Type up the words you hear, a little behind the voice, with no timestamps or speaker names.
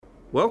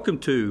Welcome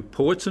to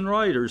Poets and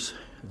Writers.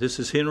 This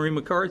is Henry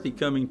McCarthy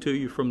coming to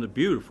you from the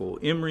beautiful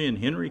Emory and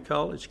Henry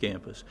College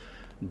campus,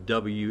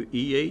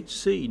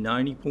 WEHC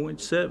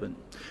 90.7.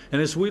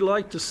 And as we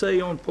like to say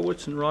on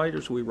Poets and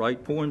Writers, we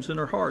write poems in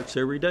our hearts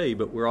every day,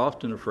 but we're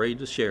often afraid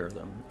to share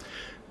them.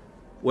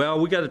 Well,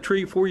 we got a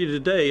treat for you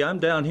today. I'm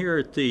down here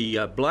at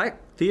the Black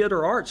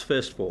Theater Arts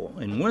Festival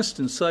in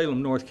Winston-Salem,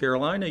 North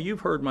Carolina. You've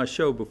heard my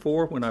show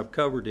before when I've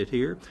covered it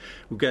here.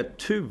 We've got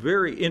two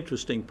very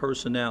interesting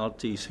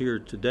personalities here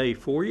today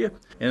for you.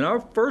 And I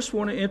first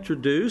want to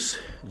introduce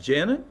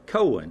Janet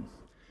Cohen.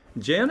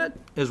 Janet,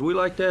 as we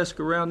like to ask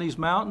around these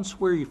mountains,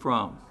 where are you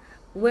from?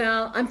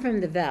 Well, I'm from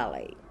the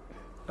Valley.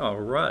 All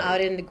right.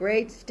 Out in the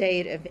great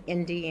state of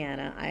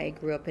Indiana. I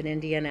grew up in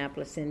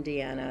Indianapolis,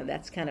 Indiana.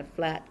 That's kind of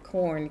flat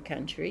corn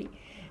country.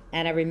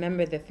 And I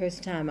remember the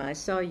first time I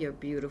saw your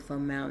beautiful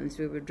mountains,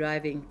 we were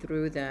driving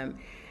through them,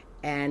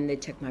 and they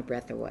took my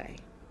breath away.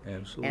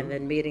 Absolutely. And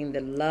then meeting the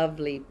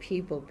lovely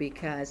people,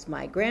 because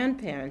my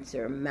grandparents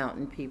are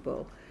mountain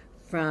people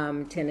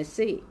from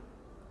Tennessee.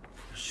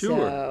 Sure.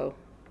 So,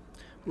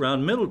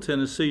 around Middle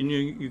Tennessee, and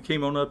you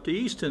came on up to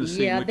East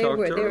Tennessee. Yeah, They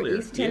were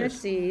East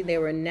Tennessee. Yes. They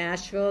were in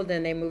Nashville.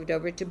 Then they moved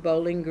over to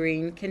Bowling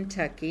Green,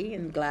 Kentucky,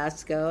 and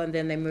Glasgow, and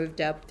then they moved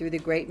up through the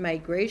Great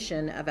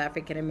Migration of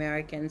African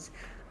Americans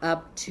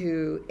up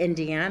to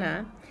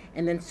Indiana,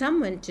 and then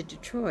some went to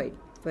Detroit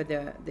for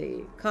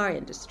the car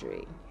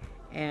industry.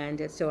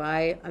 And so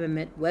I'm a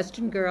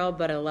Midwestern girl,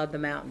 but I love the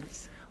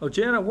mountains. Oh,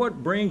 Jana,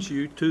 what brings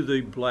you to the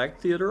Black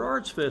Theater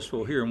Arts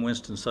Festival here in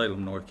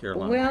Winston-Salem, North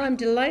Carolina? Well, I'm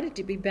delighted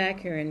to be back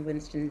here in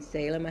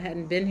Winston-Salem. I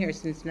hadn't been here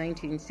since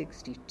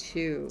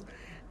 1962.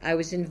 I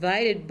was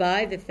invited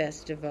by the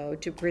festival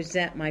to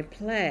present my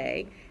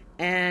play,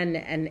 Anne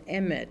and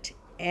Emmett.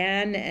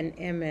 Anne and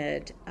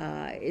Emmett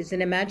is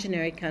an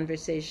imaginary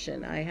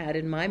conversation I had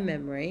in my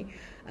memory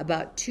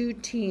about two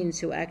teens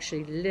who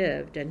actually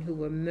lived and who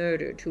were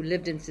murdered, who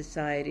lived in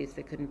societies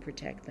that couldn't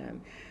protect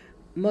them.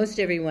 Most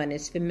everyone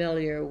is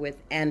familiar with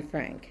Anne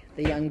Frank,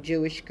 the young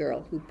Jewish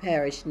girl who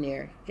perished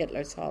near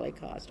Hitler's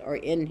Holocaust, or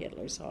in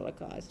Hitler's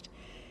Holocaust.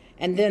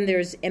 And then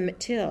there's Emmett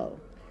Till,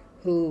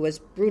 who was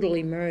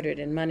brutally murdered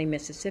in Money,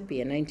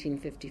 Mississippi in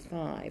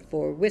 1955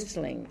 for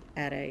whistling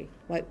at a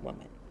white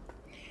woman.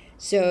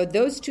 So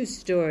those two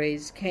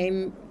stories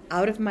came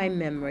out of my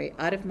memory,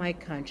 out of my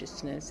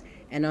consciousness,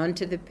 and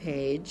onto the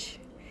page,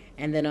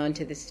 and then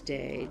onto the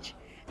stage,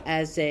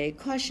 as a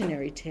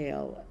cautionary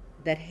tale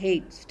that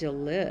hate still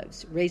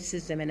lives.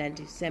 Racism and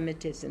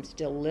anti-Semitism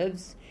still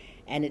lives,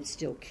 and it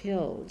still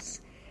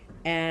kills.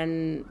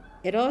 And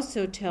it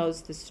also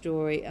tells the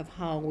story of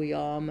how we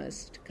all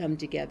must come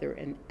together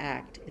and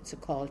act. It's a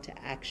call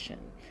to action.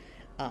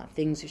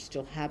 Things are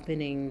still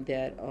happening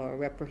that are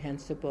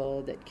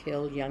reprehensible, that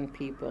kill young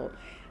people.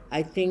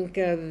 I think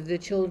of the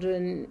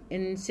children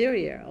in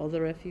Syria, all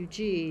the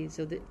refugees,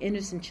 or the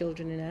innocent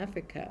children in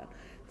Africa.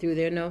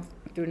 Through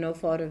no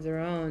fault of their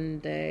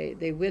own,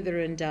 they wither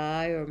and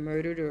die, or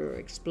murdered, or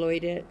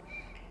exploited.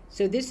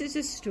 So this is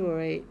a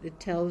story that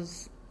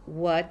tells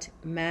what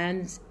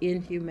man's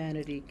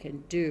inhumanity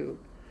can do,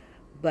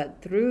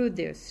 but through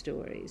their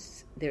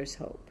stories, there's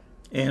hope.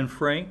 Anne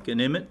Frank and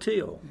Emmett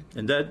Till,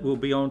 and that will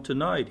be on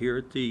tonight here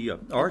at the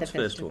Arts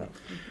Festival.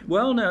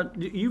 Well, now,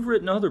 you've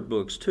written other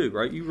books too,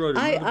 right? You wrote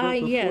another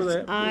book before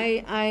that?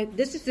 Yes,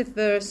 this is the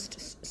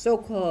first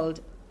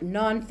so-called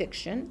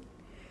nonfiction,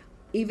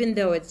 even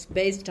though it's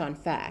based on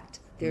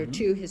fact. There are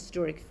two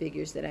historic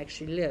figures that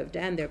actually lived,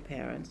 and their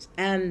parents,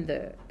 and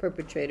the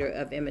perpetrator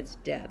of Emmett's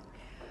death.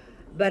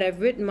 But I've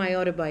written my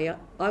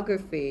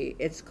autobiography.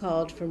 It's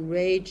called From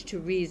Rage to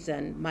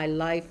Reason, My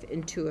Life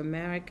in Two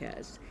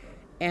Americas.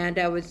 And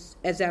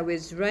as I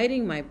was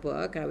writing my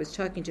book, I was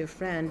talking to a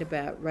friend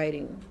about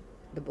writing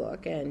the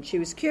book, and she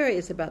was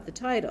curious about the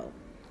title.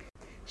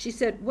 She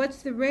said,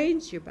 "What's the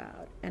rage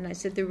about?" And I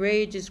said, "The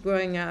rage is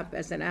growing up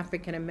as an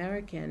African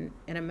American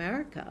in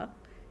America,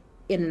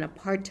 in an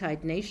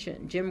apartheid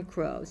nation, Jim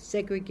Crow,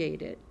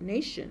 segregated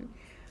nation,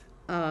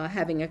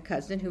 having a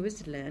cousin who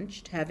was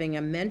lynched, having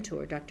a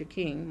mentor, Dr.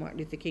 King, Martin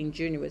Luther King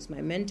Jr. was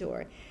my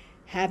mentor,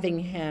 having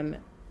him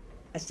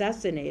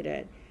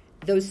assassinated.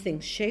 Those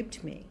things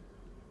shaped me.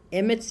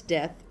 Emmett's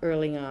death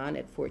early on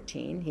at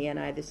 14, he and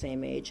I the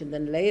same age, and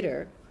then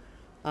later,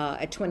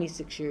 at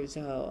 26 years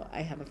old,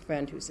 I have a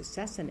friend who's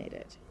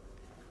assassinated,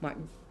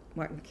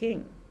 Martin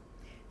King.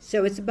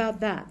 So it's about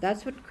that.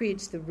 That's what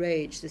creates the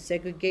rage, the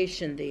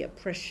segregation, the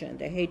oppression,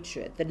 the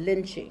hatred, the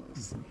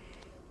lynchings.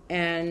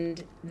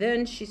 And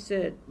then she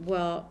said,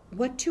 "Well,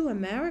 what two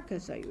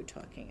Americas are you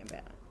talking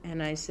about?"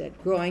 And I said,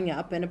 growing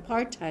up in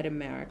apartheid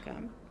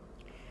America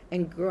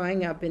and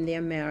growing up in the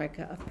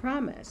America of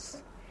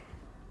promise.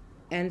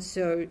 And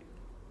so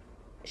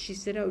she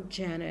said, "Oh,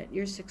 Janet,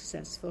 you're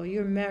successful.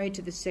 You're married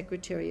to the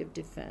Secretary of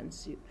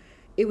Defense.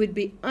 It would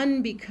be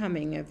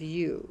unbecoming of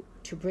you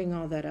to bring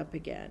all that up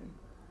again."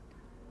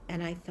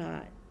 And I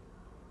thought,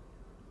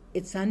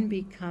 it's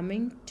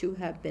unbecoming to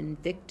have been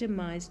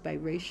victimized by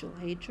racial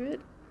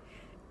hatred?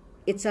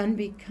 It's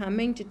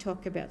unbecoming to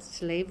talk about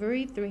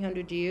slavery,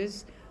 300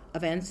 years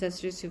of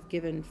ancestors who've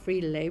given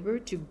free labor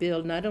to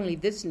build not only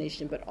this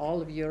nation but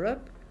all of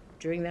Europe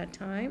during that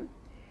time.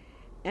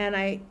 And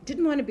I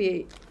didn't want to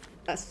be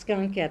a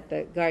skunk at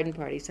the garden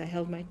party, so I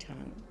held my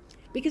tongue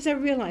because I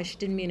realized she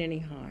didn't mean any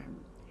harm.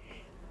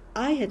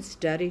 I had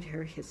studied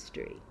her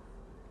history.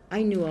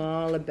 I knew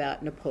all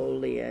about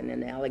Napoleon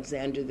and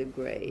Alexander the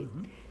Great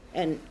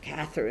and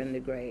Catherine the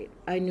Great.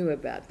 I knew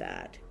about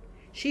that.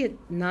 She had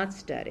not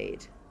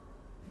studied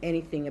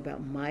anything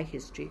about my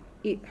history,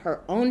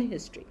 her own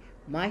history.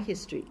 My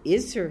history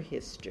is her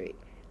history.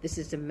 This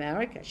is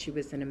America. She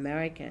was an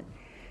American.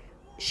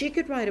 She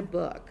could write a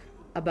book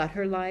about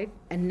her life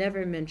and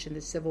never mention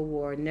the Civil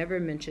War, never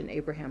mention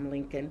Abraham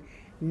Lincoln,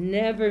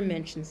 never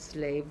mention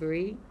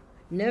slavery,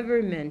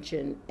 never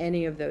mention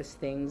any of those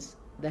things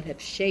that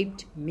have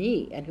shaped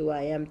me and who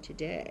I am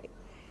today.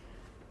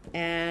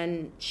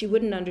 And she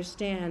wouldn't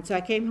understand. So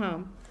I came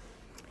home,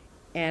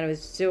 and I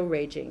was still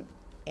raging.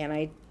 And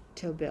I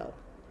told Bill,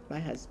 my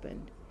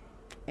husband,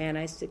 and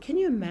I said, can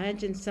you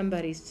imagine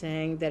somebody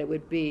saying that it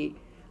would be,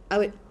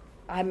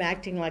 I'm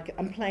acting like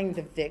I'm playing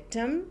the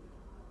victim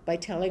by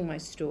telling my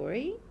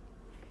story?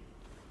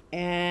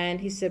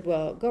 And he said,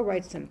 well, go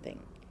write something.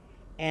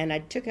 And I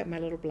took out my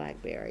little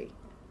BlackBerry.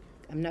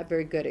 I'm not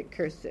very good at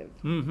cursive.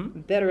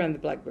 Better on the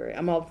BlackBerry.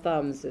 I'm all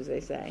thumbs, as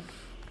they say.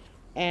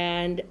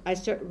 And I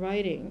started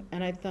writing,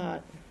 and I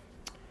thought,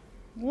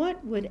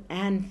 what would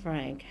Anne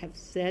Frank have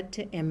said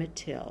to Emmett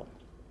Till?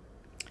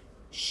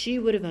 She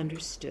would have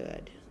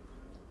understood.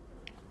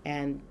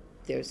 And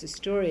there's a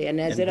story, and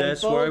as it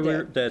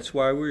unfolded... That's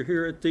why we're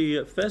here at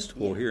the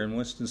festival here in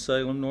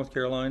Winston-Salem, North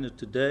Carolina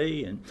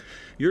today, and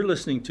you're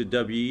listening to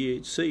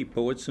WEHC,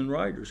 Poets and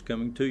Writers,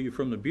 coming to you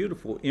from the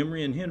beautiful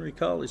Emory and Henry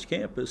College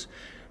campus.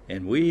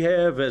 And we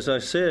have, as I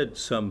said,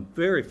 some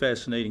very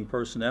fascinating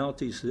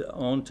personalities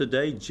on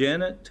today.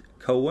 Janet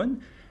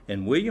Cohen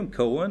and William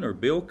Cohen, or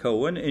Bill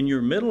Cohen. In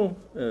your middle,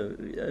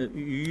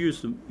 you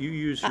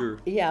use your...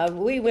 yeah,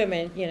 we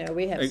women,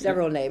 we have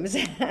several names.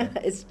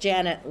 It's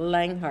Janet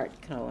Langhart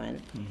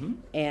Cohen.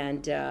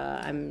 And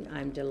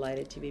I'm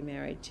delighted to be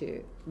married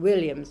to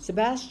William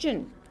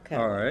Sebastian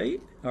Cohen.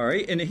 All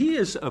right. And he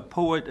is a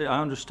poet,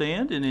 I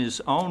understand, in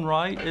his own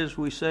right, as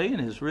we say,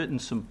 and has written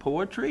some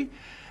poetry.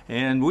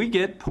 And we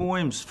get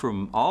poems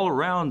from all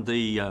around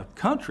the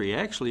country,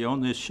 actually,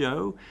 on this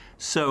show.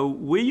 So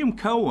William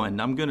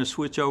Cohen, I'm going to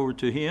switch over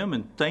to him.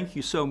 And thank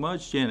you so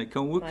much, Janet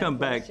Cohen. We'll come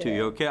back to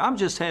you, okay? I'm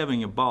just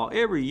having a ball.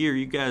 Every year,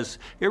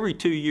 every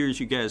 2 years,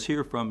 you guys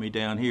hear from me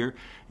down here.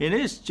 And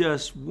it's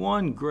just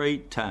one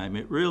great time.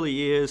 It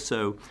really is.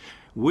 So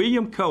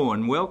William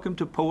Cohen, welcome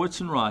to Poets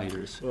and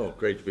Writers. Well,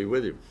 great to be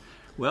with you.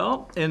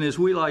 Well, and as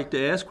we like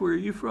to ask, where are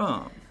you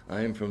from?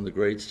 I am from the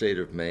great state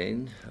of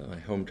Maine. My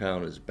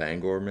hometown is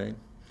Bangor, Maine.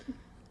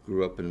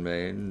 Grew up in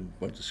Maine,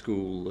 went to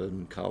school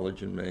and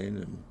college in Maine,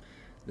 and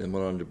then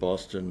went on to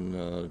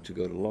Boston to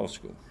go to law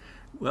school.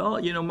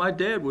 Well, my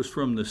dad was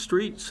from the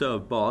streets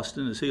of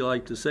Boston, as he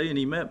liked to say, and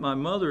he met my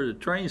mother at a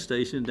train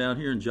station down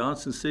here in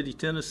Johnson City,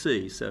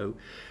 Tennessee.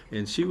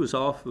 And she was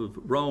off of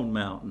Roan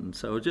Mountain.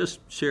 So just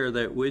share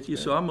that with you.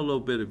 So I'm a little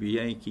bit of a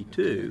Yankee,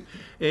 too.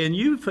 And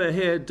you've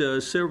had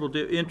several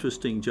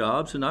interesting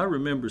jobs, and I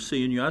remember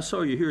seeing you. I saw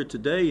you here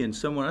today, and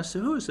I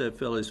said, who is that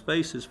fellow? His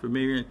face is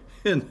familiar.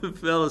 And the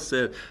fellow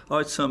said, oh,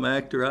 it's some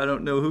actor. I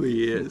don't know who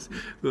he is.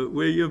 But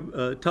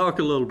William, talk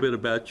a little bit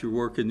about your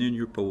work and then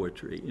your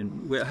poetry,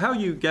 and how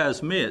you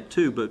guys met,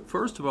 too. But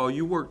first of all,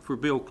 you worked for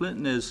Bill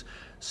Clinton as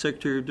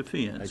Secretary of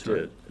Defense. I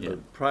did. Yeah.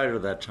 Prior to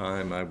that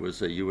time, I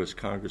was a U.S.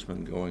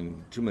 Congressman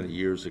going too many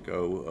years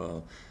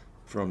ago.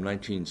 From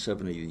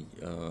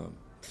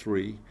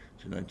 1973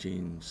 to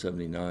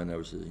 1979, I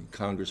was a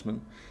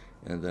congressman.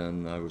 And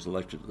then I was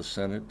elected to the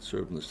Senate,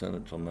 served in the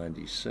Senate until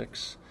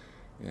 96,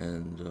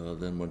 and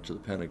then went to the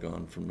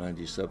Pentagon from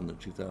 97 to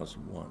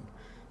 2001.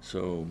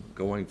 So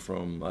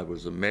I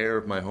was a mayor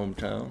of my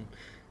hometown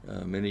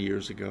many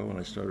years ago, and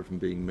I started from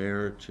being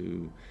mayor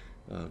to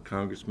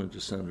congressman to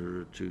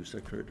senator to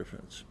Secretary of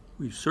Defense.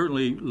 You've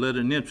certainly led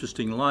an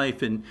interesting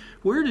life. And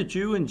where did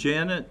you and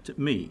Janet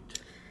meet?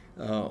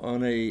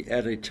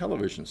 At a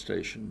television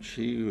station.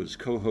 She was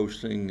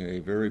co-hosting a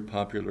very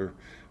popular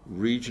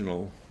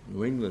regional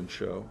New England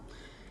show,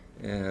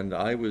 and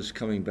I was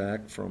coming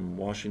back from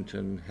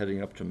Washington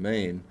heading up to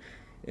Maine,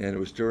 and it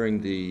was during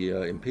the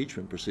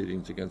impeachment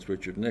proceedings against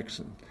Richard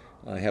Nixon.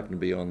 I happened to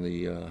be on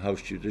the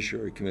House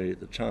Judiciary Committee at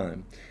the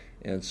time,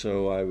 and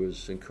so I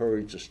was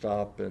encouraged to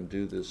stop and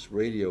do this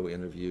television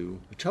interview,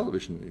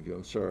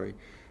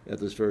 at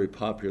this very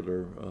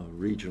popular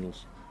regional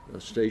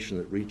station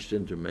that reached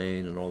into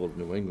Maine and all of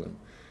New England,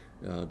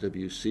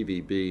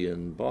 WCVB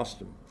in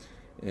Boston.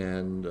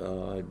 And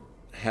I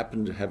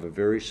happened to have a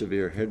very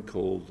severe head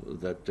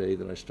cold that day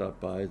that I stopped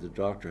by. The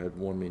doctor had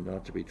warned me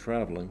not to be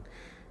traveling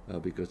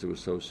because it was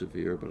so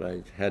severe, but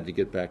I had to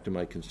get back to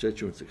my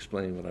constituents,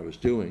 explain what I was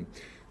doing.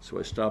 So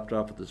I stopped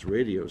off at this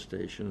radio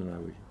station, and I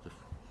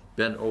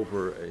bent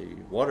over a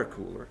water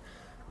cooler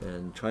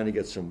and trying to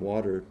get some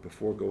water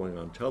before going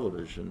on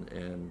television,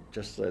 and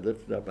just as I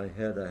lifted up my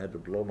head, I had to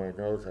blow my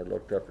nose. I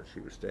looked up, and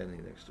she was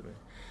standing next to me.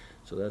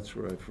 So that's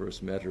where I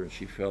first met her, and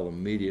she fell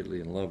immediately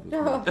in love with me.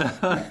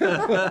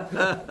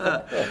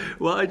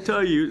 Well, I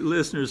tell you,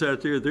 listeners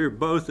out there, they're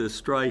both a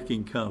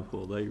striking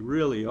couple. They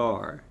really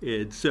are.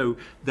 And so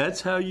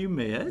that's how you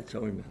met. That's how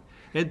we met.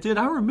 And then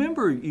I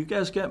remember you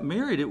guys got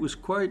married. It was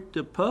quite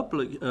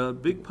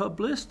big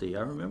publicity.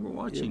 I remember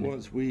watching it. It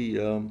was. We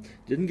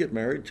didn't get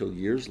married till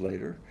years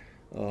later.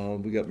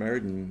 We got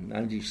married in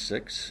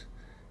 '96,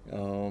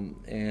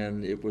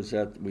 and it was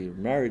we were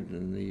married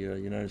in the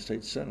United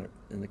States Senate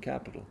in the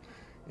Capitol.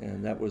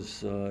 And that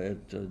was at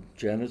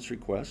Janet's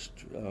request.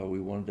 We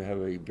wanted to have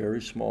a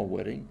very small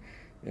wedding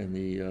in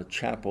the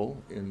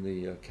chapel in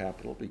the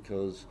Capitol,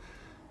 because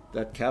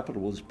that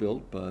Capitol was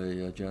built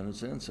by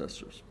Janet's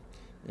ancestors.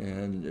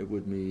 And it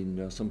would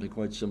mean something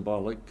quite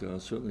symbolic,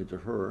 certainly to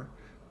her.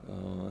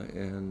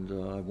 And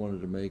I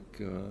wanted to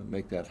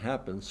make that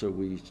happen. So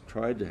we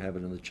tried to have it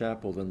in the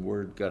chapel. Then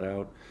word got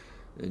out,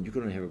 and you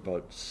could only have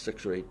about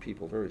 6 or 8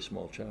 people, very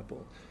small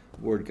chapel.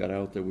 Word got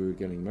out that we were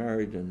getting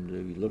married, and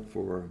we looked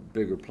for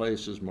bigger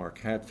places. Mark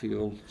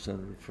Hatfield,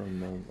 senator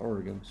from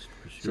Oregon,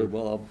 said,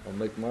 well, I'll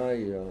make my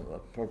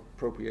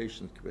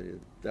appropriations committee.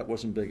 That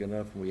wasn't big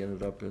enough, and we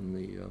ended up in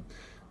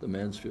the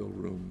Mansfield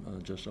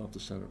room just off the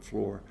Senate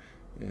floor.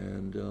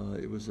 And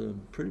it was a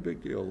pretty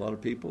big deal. A lot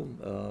of people,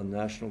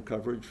 national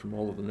coverage from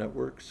all of the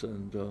networks,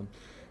 and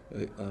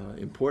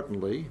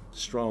importantly,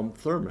 Strom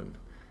Thurmond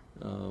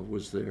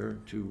was there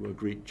to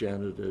greet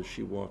Janet as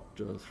she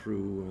walked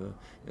through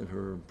in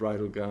her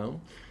bridal gown,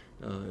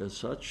 as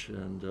such,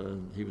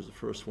 and he was the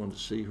first one to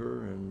see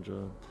her.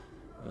 And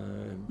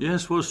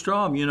yes, well,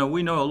 Strom,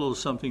 we know a little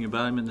something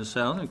about him in the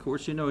South. And of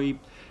course,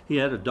 he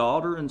had a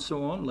daughter and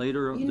so on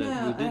later. We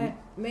didn't.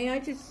 May I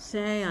just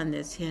say on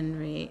this,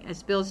 Henry,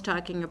 as Bill's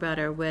talking about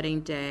our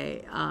wedding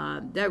day,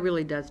 that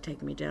really does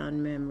take me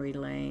down memory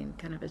lane,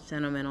 kind of a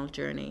sentimental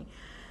journey.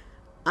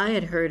 I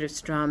had heard of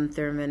Strom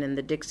Thurmond and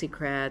the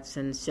Dixiecrats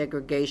and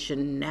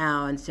segregation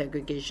now and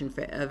segregation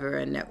forever,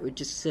 and that would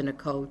just send a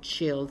cold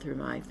chill through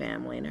my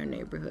family and our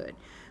neighborhood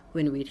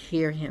when we'd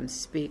hear him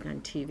speak on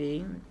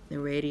TV, the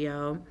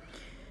radio.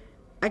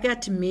 I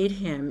got to meet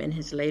him in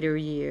his later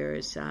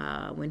years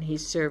when he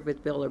served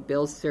with Bill, or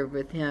Bill served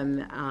with him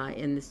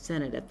in the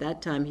Senate. At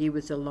that time, he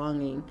was the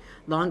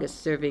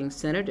longest-serving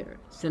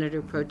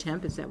senator pro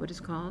temp, is that what it's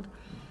called?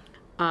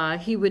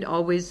 He would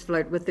always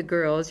flirt with the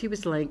girls. He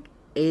was like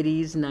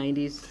 80s,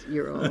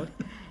 90s-year-old.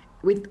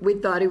 We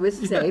thought he was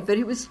safe, but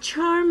he was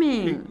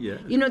charming. Yeah.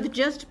 The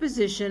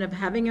juxtaposition of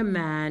having a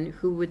man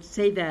who would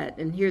say that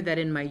and hear that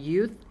in my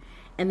youth,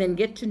 and then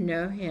get to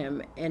know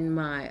him in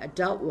my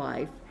adult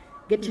life,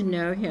 get to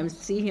know him,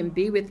 see him,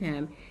 be with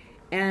him.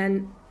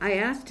 And I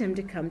asked him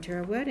to come to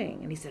our wedding,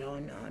 and he said, oh,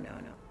 no.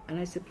 And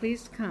I said,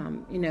 please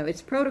come.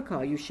 It's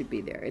protocol. You should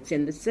be there. It's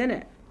in the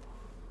Senate.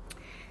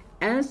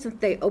 As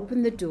they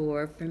opened the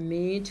door for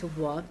me to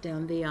walk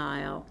down the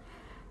aisle,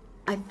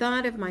 I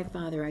thought of my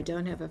father. I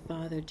don't have a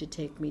father to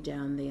take me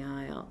down the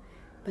aisle.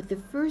 But the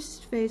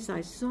first face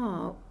I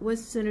saw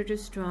was Senator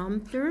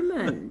Strom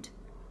Thurmond.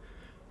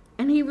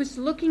 And he was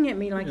looking at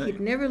me like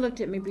he'd never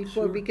looked at me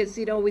before, because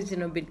he'd always,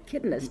 been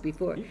kidding us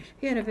before.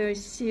 He had a very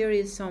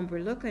serious, somber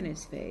look on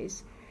his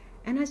face.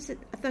 And I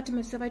thought to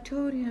myself, I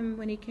told him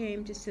when he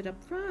came to sit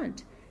up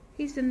front.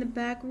 He's in the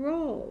back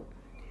row.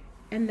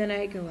 And then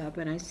I go up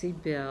and I see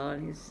Bill,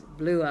 and his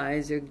blue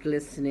eyes are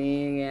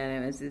glistening,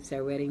 and it's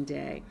our wedding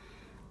day.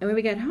 And when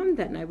we got home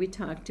that night, we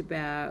talked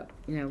about,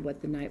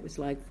 what the night was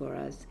like for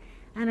us.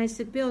 And I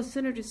said, Bill,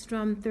 Senator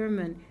Strom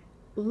Thurmond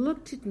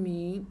looked at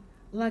me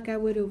like I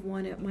would have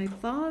wanted my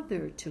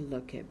father to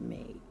look at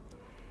me.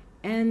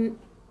 And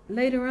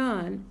later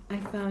on,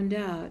 I found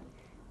out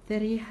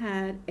that he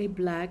had a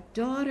black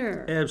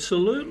daughter.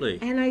 Absolutely.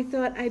 And I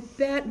thought, I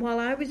bet while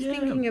I was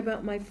thinking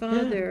about my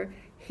father,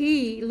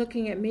 he,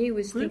 looking at me,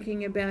 was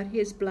thinking about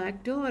his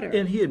black daughter.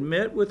 And he had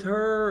met with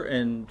her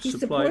and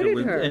supported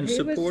her and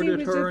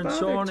supported her and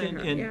so on.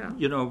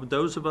 And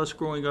those of us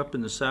growing up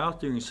in the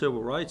South during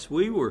civil rights,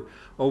 we were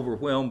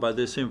overwhelmed by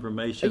this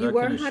information. You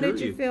were? How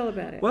did you feel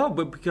about it? Well,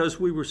 but because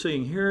we were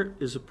seeing here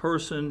is a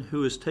person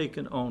who has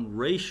taken on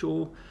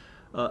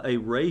a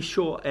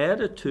racial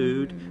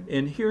attitude,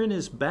 and here in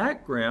his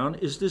background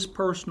is this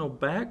personal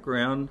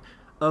background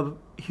of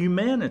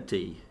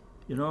humanity.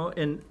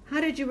 And how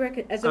did you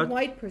as a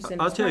white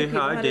person? I'll tell you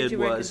how I did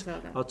was.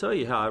 I'll tell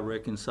you how I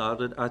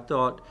reconciled it. I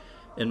thought,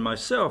 and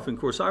myself, and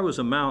of course, I was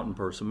a mountain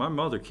person. My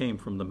mother came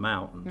from the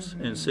mountains,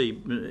 and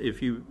see,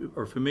 if you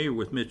are familiar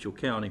with Mitchell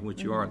County,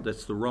 which you aren't,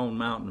 that's the Roan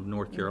Mountain of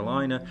North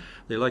Carolina.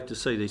 They like to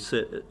say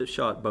they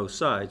shot both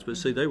sides, but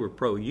see, they were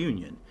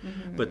pro-union.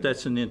 But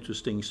that's an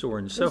interesting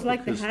story in itself. It was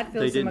like the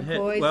Hatfields and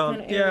McCoys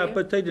kind of area.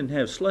 But they didn't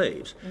have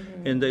slaves,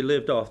 and they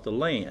lived off the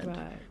land,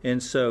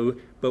 and so.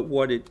 But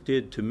what it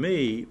did to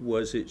me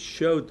was it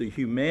showed the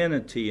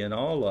humanity in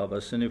all of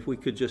us, and if we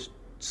could just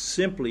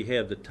simply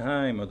have the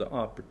time or the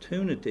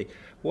opportunity,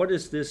 what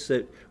is this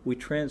that we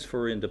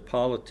transfer into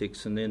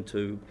politics and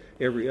into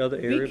every other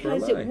area of our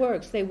life? Because it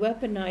works. They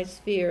weaponize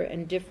fear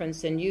and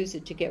difference and use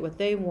it to get what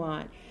they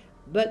want.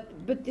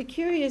 But the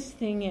curious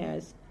thing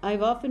is,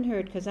 I've often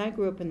heard, because I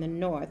grew up in the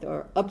North,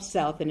 or up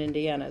south in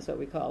Indiana is what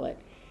we call it,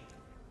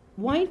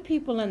 white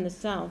people in the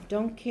South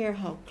don't care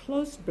how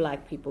close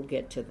black people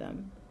get to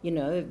them. You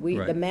know,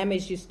 the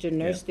mammies used to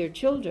nurse their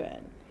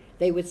children.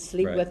 They would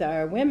sleep with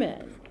our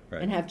women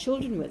and have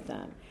children with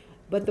them.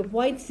 But the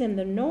whites in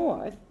the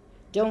North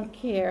don't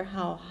care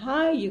how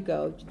high you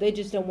go. They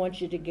just don't want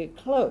you to get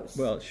close.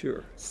 Well,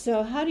 sure.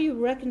 So how do you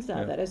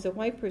reconcile that as a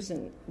white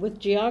person with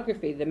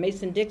geography, the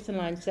Mason-Dixon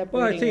line separating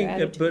Well, I think, your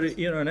attitudes? but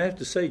and I have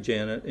to say,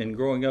 Janet, in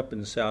growing up in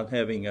the South,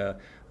 having a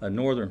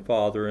northern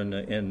father and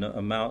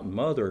a mountain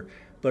mother,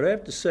 but I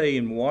have to say,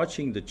 in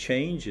watching the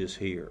changes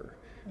here,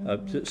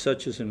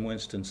 such as in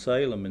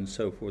Winston-Salem and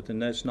so forth,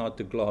 and that's not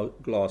to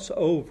gloss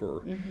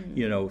over,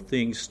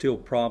 things, still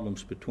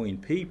problems between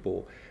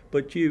people,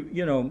 but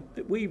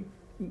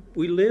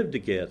we live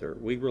together,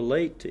 we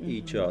relate to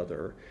each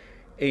other,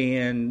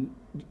 and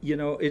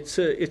it's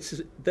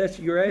that's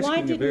you're asking.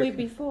 Why didn't we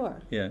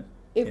before? Yeah.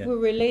 If we're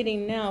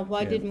relating now,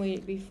 why didn't we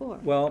before?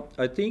 Well,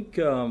 I think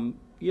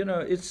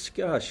it's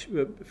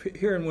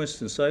here in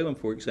Winston-Salem,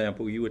 for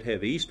example, you would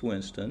have East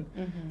Winston,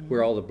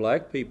 where all the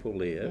black people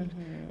lived,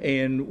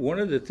 and one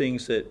of the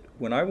things that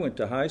when I went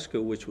to high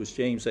school, which was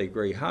James A.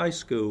 Gray High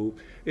School,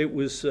 it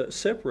was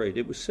separated,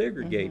 it was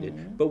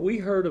segregated. But we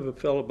heard of a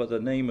fellow by the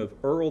name of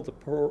Earl the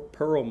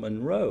Pearl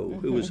Monroe,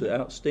 who was an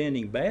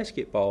outstanding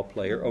basketball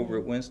player over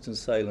at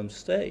Winston-Salem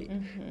State,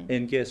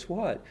 and guess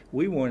what?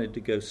 We wanted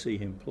to go see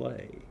him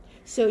play.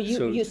 So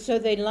so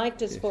they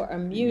liked us for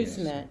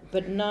amusement,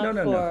 but not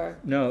for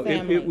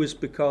family. It was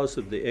because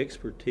of the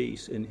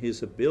expertise and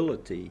his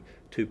ability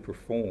to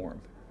perform,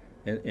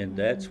 and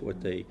that's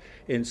what they.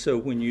 And so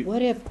when you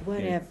what if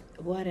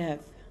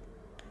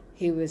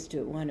he was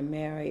to want to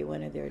marry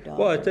one of their daughters?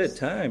 Well, at that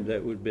time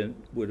that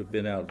would have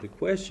been out of the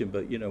question.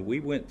 But we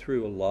went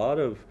through a lot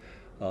of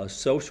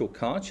social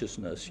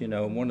consciousness.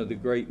 One of the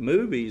great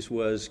movies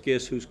was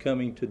Guess Who's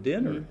Coming to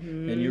Dinner,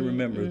 and you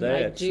remember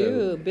that. I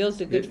do. Bill's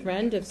a good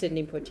friend of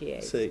Sidney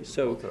Poitier's.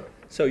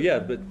 So yeah,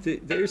 but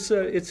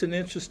it's an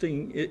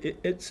interesting.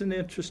 It's an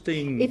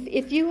interesting.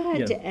 If you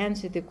had to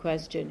answer the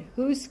question,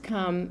 who's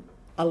come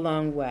a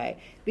long way?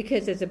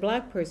 Because as a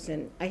black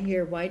person, I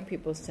hear white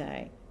people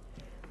say,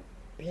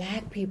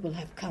 black people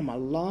have come a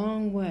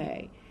long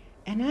way.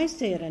 And I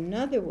say it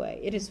another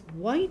way. It is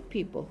white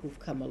people who've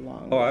come a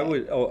long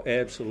way.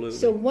 Absolutely.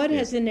 So what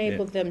has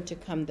enabled them to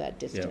come that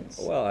distance?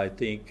 Yeah. Well, I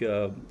think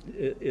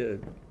the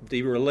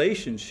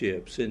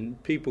relationships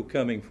and people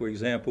coming, for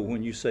example,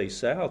 when you say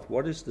South,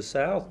 what is the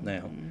South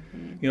now?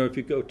 If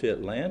you go to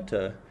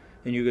Atlanta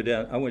and you go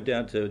down, I went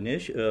down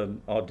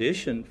to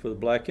audition for the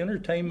Black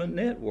Entertainment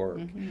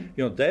Network.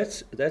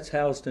 That's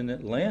housed in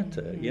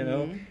Atlanta,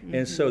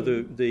 And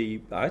so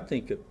I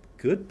think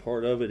good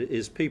part of it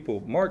is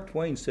people. Mark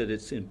Twain said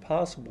it's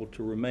impossible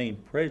to remain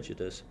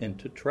prejudiced and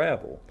to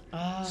travel.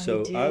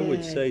 So I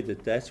would say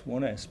that that's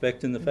one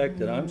aspect, in the fact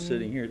that I'm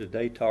sitting here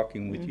today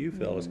talking with you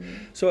fellas.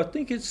 So I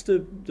think it's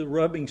the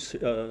rubbing,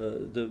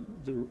 the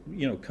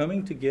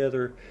coming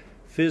together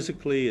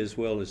physically as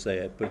well as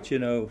that. But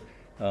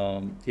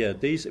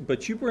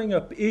but you bring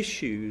up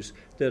issues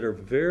that are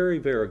very,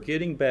 very.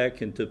 Getting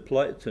back into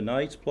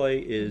tonight's play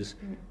is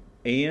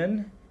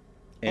Anne.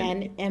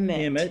 And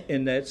Emmett.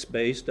 And that's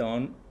based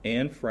on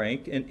Anne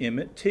Frank and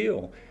Emmett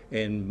Till.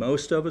 And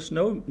most of us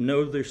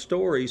know their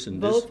stories. And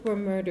both were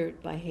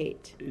murdered by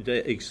hate.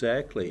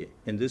 Exactly.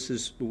 And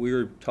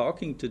we're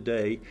talking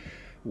today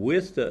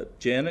with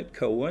Janet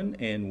Cohen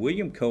and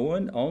William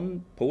Cohen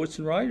on Poets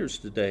and Writers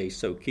today.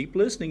 So keep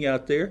listening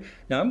out there.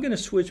 Now I'm going to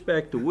switch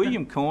back to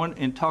William Cohen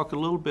and talk a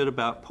little bit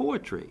about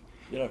poetry.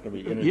 You're not going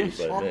to be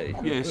interviewed by me.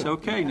 Yes,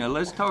 okay. Now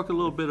let's talk a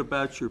little bit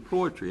about your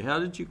poetry. How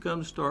did you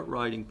come to start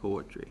writing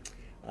poetry?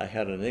 I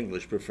had an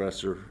English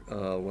professor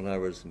when I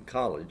was in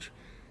college,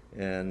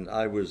 and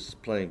I was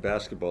playing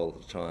basketball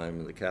at the time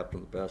and the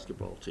captain of the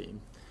basketball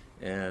team.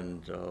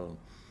 And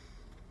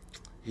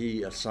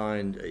he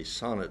assigned a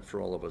sonnet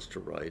for all of us to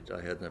write. I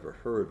had never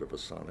heard of a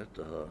sonnet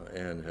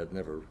and had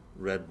never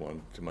read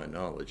one to my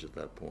knowledge at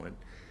that point.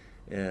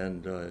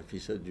 And he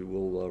said, you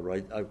will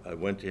write. I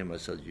went to him, I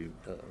said,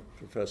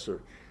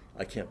 Professor,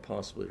 I can't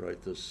possibly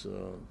write this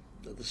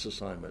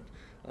assignment.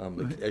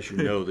 As you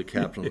know, the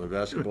captain of the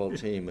basketball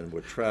team, and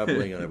we're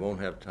traveling, and I won't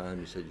have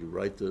time. He said, you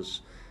write this,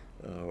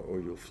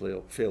 or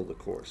you'll fail the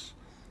course.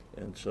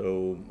 And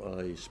so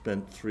I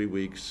spent 3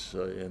 weeks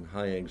in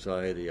high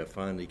anxiety. I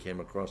finally came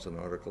across an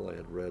article I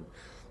had read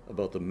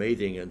about the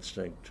mating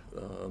instinct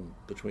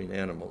between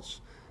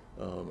animals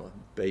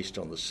based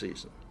on the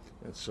season.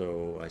 And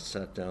so I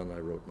sat down and I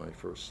wrote my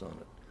first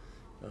sonnet,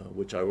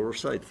 which I will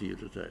recite for you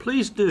today.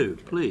 Please do,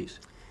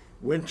 please.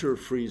 Winter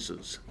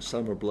freezes,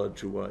 summer blood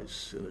to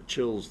ice, and it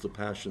chills the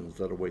passions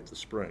that await the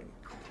spring.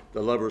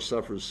 The lover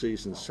suffers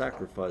season's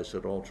sacrifice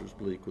at altars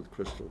bleak with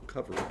crystal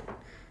covering.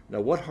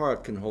 Now what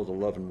heart can hold a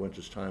love in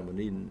winter's time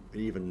when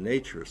even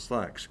nature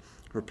slacks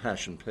her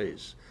passion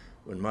pace,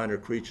 when minor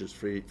creatures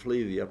flee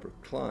the upper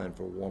clime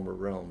for warmer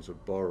realms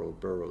of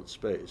burrowed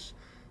space?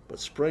 But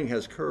spring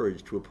has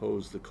courage to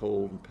oppose the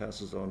cold and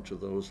passes on to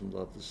those in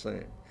love the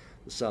same.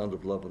 the sound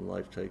of love and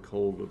life take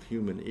hold of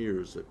human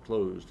ears that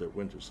closed at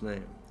winter's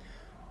name.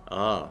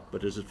 Ah,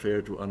 but is it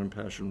fair to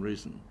unimpassioned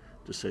reason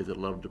to say that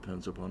love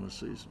depends upon a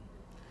season?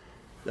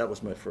 That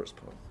was my first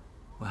poem.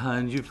 Well,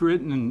 and you've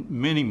written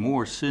many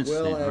more since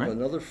then, right? Well, I have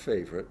another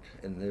favorite,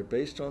 and they're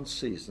based on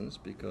seasons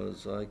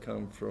because I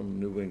come from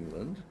New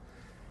England,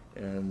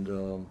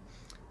 and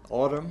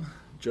autumn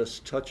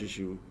just touches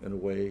you in a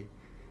way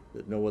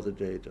that no other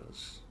day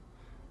does.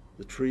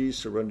 The trees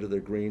surrender their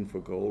green for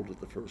gold at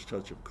the first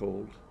touch of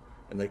cold,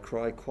 and they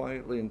cry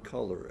quietly in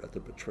color at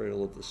the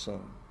betrayal of the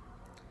sun.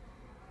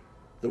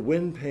 The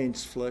wind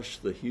paints flesh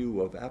the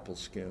hue of apple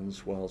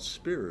skins, while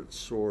spirits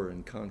soar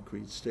in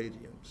concrete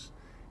stadiums,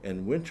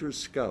 and winter's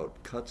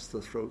scout cuts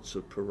the throats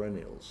of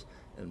perennials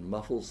and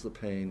muffles the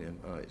pain in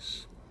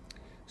ice.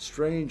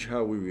 Strange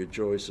how we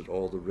rejoice at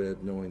all the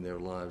red, knowing their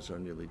lives are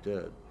nearly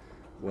dead,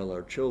 while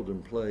our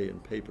children play in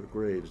paper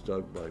graves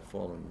dug by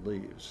fallen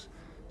leaves.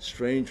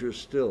 Stranger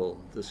still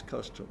this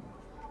custom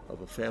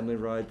of a family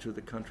ride through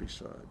the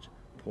countryside,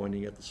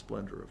 pointing at the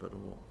splendor of it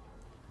all.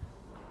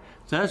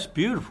 That's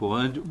beautiful,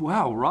 and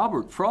wow,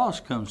 Robert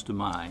Frost comes to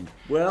mind.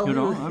 Well,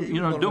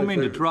 don't mean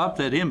to drop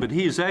that in, but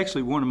he is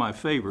actually one of my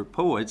favorite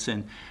poets,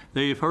 and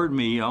they've heard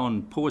me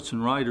on Poets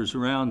and Writers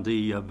around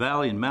the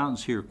valley and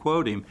mountains here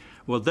quote him.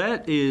 Well,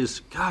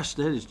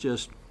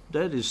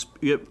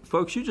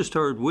 folks, you just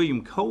heard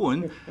William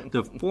Cohen,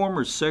 the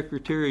former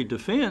Secretary of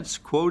Defense,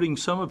 quoting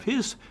some of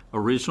his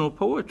original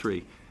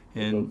poetry.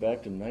 And go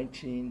back to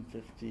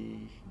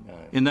 1959.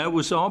 And that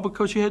was all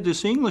because you had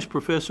this English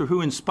professor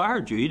who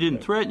inspired you. He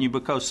didn't threaten you,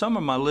 because some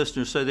of my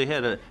listeners say they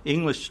had an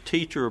English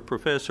teacher or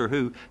professor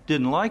who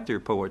didn't like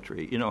their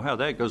poetry. You know how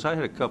that goes. I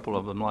had a couple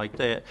of them like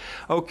that.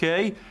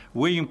 Okay,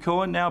 William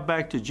Cohen, now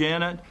back to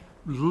Janet.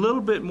 A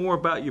little bit more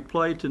about your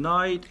play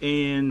tonight,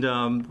 and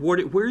where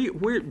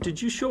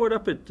did you show it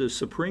up at the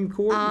Supreme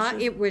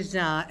Court? It was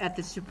at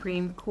the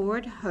Supreme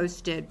Court,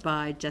 hosted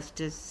by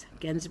Justice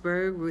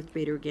Ginsburg, Ruth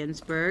Bader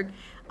Ginsburg.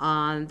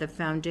 The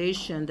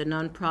foundation, the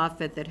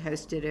nonprofit that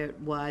hosted it,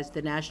 was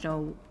the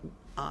National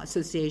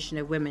Association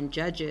of Women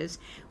Judges.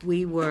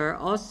 We were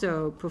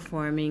also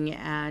performing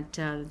at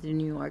the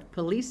New York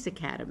Police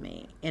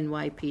Academy,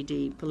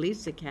 NYPD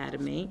Police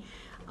Academy.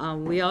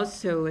 We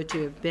also were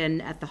to have been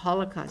at the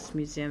Holocaust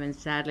Museum, and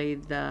sadly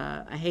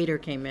a hater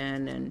came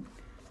in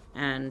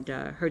and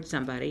hurt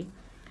somebody.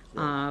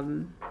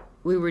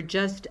 We were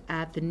just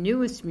at the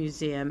newest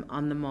museum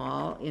on the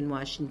Mall in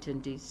Washington,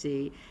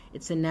 D.C.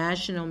 It's a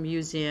National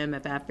Museum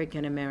of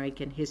African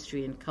American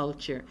History and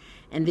Culture.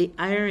 And the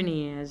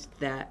irony is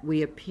that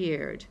we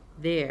appeared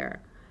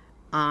there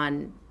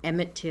on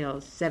Emmett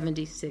Till's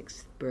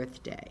 76th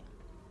birthday.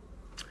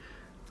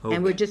 Okay.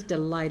 And we're just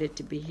delighted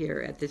to be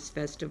here at this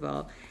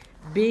festival.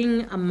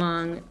 Being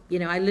among,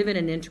 I live in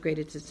an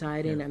integrated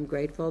society, and I'm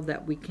grateful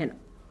that we can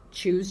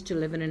choose to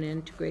live in an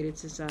integrated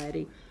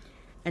society.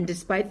 And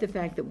despite the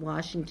fact that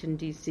Washington,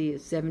 D.C.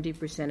 is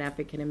 70%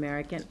 African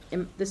American,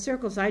 in the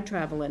circles I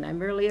travel in, I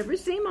rarely ever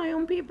see my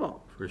own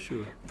people. For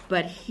sure.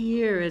 But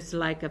here is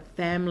like a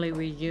family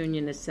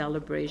reunion, a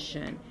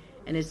celebration,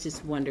 and it's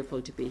just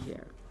wonderful to be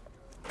here.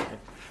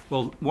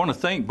 Well, I want to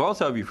thank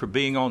both of you for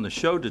being on the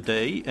show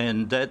today,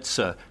 and that's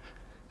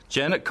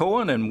Janet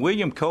Cohen and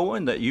William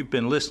Cohen that you've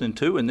been listening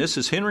to, and this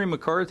is Henry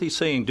McCarthy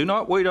saying, do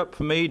not wait up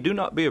for me, do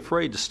not be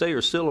afraid to stay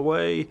or still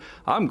away.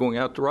 I'm going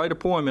out to write a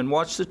poem and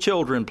watch the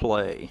children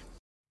play.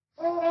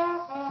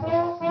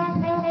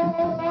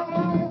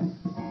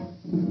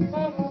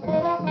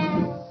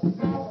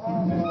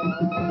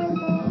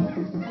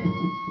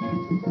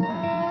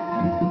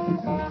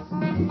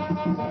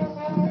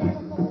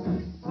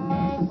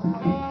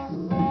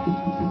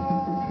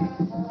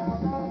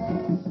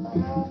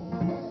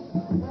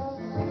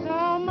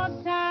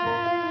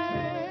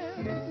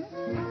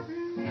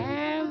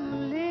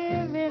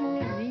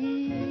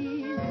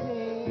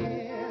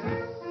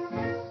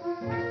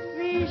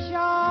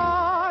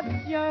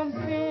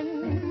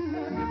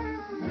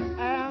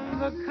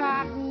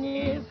 Cotton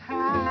is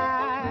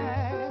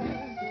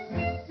high.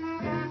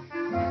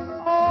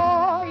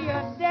 Oh,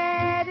 your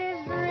dad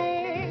is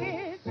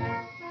rich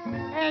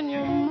and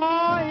your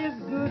ma is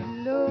good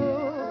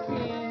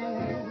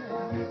looking.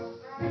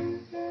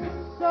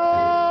 So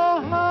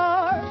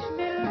hush,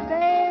 little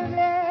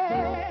baby,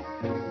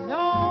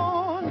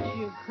 don't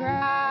you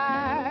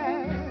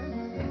cry.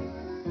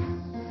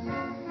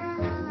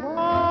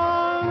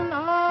 One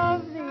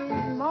of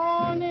these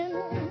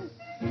mornings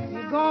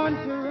you're going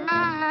to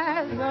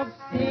rise up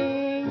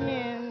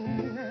singing.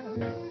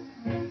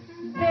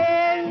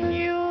 Then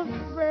you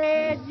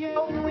spread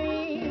your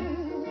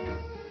wings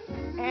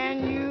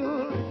and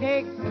you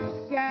take the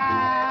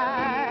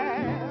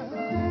sky.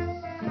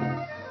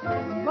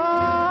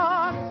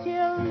 But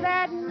till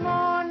that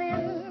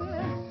morning,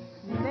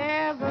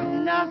 never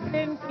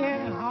nothing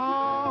can harm